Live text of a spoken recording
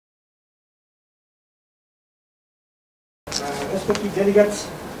respected delegates,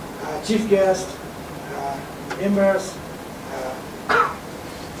 chief guests, members,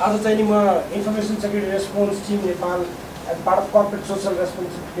 आज चाहिँ नि म information security response team Nepal as part of corporate social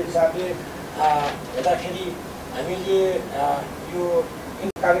responsibility हिसाबले हेर्दाखेरि हामीले यो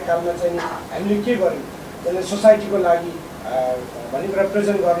कार्यकालमा चाहिँ हामीले के गर्यौँ त्यसले सोसाइटीको लागि भनेको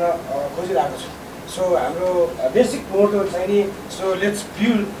रिप्रेजेन्ट गर्न खोजिरहेको छु। सो हाम्रो बेसिक मोटो चाहिँ नि so let's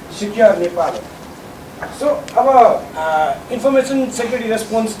build secure Nepal. So अब information security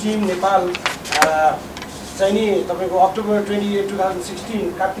response team Nepal चाहिँ नि तपाईँको अक्टोबर 28,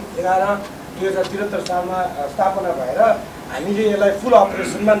 2016 कार्तिक 11, 2073 सालमा स्थापना भएर हामीले यसलाई फुल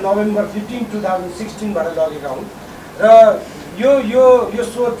अपरेसनमा नोभेम्बर 15, 2016 बाट लगेका हौँ। र यो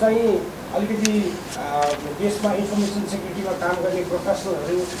सोच चाहिँ अलिकति देशमा इन्फर्मेसन सेक्युरिटीमा काम गर्ने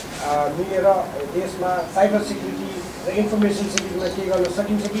प्रोफेसनलहरू मिलेर देशमा साइबर सेक्युरिटी र इन्फर्मेसन सेक्युरिटीमा के गर्न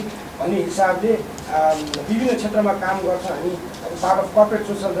सकिन्छ कि भन्ने हिसाबले विभिन्न क्षेत्रमा काम गर्छ हामी part of corporate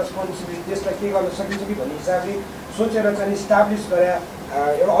social responsibility देशलाई के गर्न सकिन्छ कि भन्ने हिसाबले सोचेर चाहिँ इस्टाब्लिस गरे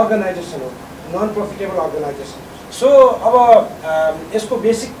एउटा अर्गनाइजेसन हो, नन प्रफिटेबल अर्गनाइजेसन। सो अब यसको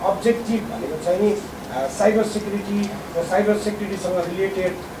बेसिक अब्जेक्टिभ भनेको चाहिँ नि साइबर सेक्युरिटी र साइबर सेक्युरिटीसँग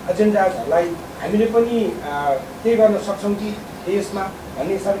रिलेटेड एजेन्डाहरूलाई हामीले पनि के गर्न सक्छौँ कि देशमा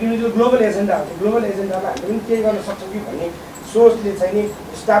भन्ने हिसाबले यो ग्लोबल एजेन्डा हो, ग्लोबल एजेन्डालाई हामीले पनि के गर्न सक्छौँ कि भन्ने सोचले चाहिँ नि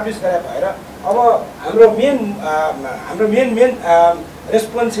इस्टाब्लिस गरे भएर अब हाम्रो मेन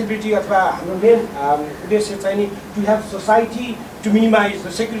रेस्पोन्सिबिलिटी अथवा हाम्रो मेन उद्देश्य चाहिँ नि to have society to minimise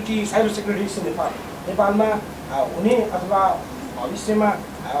the security cyber security risk in नेपालमा हुने अथवा भविष्यमा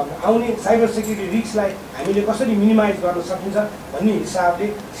आउने साइबर सेक्युरिटी रिस्कलाई हामीले कसरी मिनिमाइज गर्न सकिन्छ भन्ने हिसाबले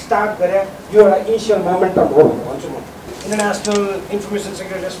स्टार्ट गरे यो एउटा इनिसियल मोमेन्टम हो भन्छु म। International information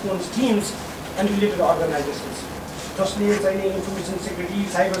security response teams and related organisations जसले चाहिँ इन्फर्मेसन सेक्युरिटी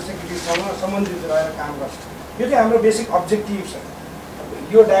साइबर सेक्युरिटीसँग सम्बन्धित रहेर काम गर्छ। यो चाहिँ हाम्रो बेसिक अब्जेक्टिभ छ।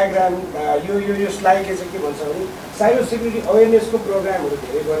 यो डायग्राम यो स्लाइडले चाहिँ के भन्छ भने साइबर सेक्युरिटी अवेरनेसको प्रोग्रामहरू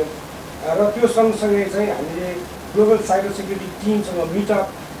धेरै गऱ्यौँ र त्यो सँगसँगै चाहिँ हामीले ग्लोबल साइबर सेक्युरिटी टिमसँग मिटअप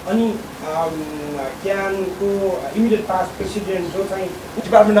अनि क्यानको इमिडिएट पास्ट प्रेसिडेन्ट जो चाहिँ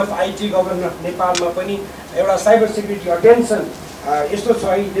department of IT government of नेपालमा पनि एउटा साइबर सेक्युरिटी अटेन्सन यस्तो छ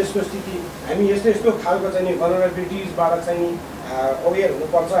है देशको स्थिति, हामी यस्तो खालको चाहिँ भनरेबिलिटिजबाट चाहिँ अवेर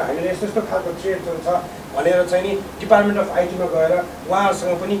हुनुपर्छ, हामीले यस्तो खालको थ्रेटहरू छ भनेर चाहिँ नि डिपार्टमेन्ट अफ आइटीमा गएर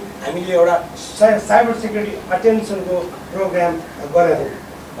उहाँहरूसँग पनि हामीले एउटा साइबर सेक्युरिटी अटेन्सनको प्रोग्राम गरेका थियौँ।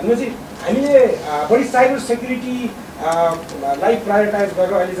 भनेपछि हामीले बढी साइबर सेक्युरिटीलाई प्रायोरिटाइज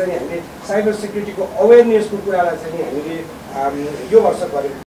गरेर अहिले चाहिँ हामीले साइबर सेक्युरिटीको अवेरनेसको कुरालाई चाहिँ हामीले यो वर्ष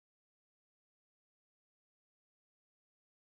गऱ्यौँ।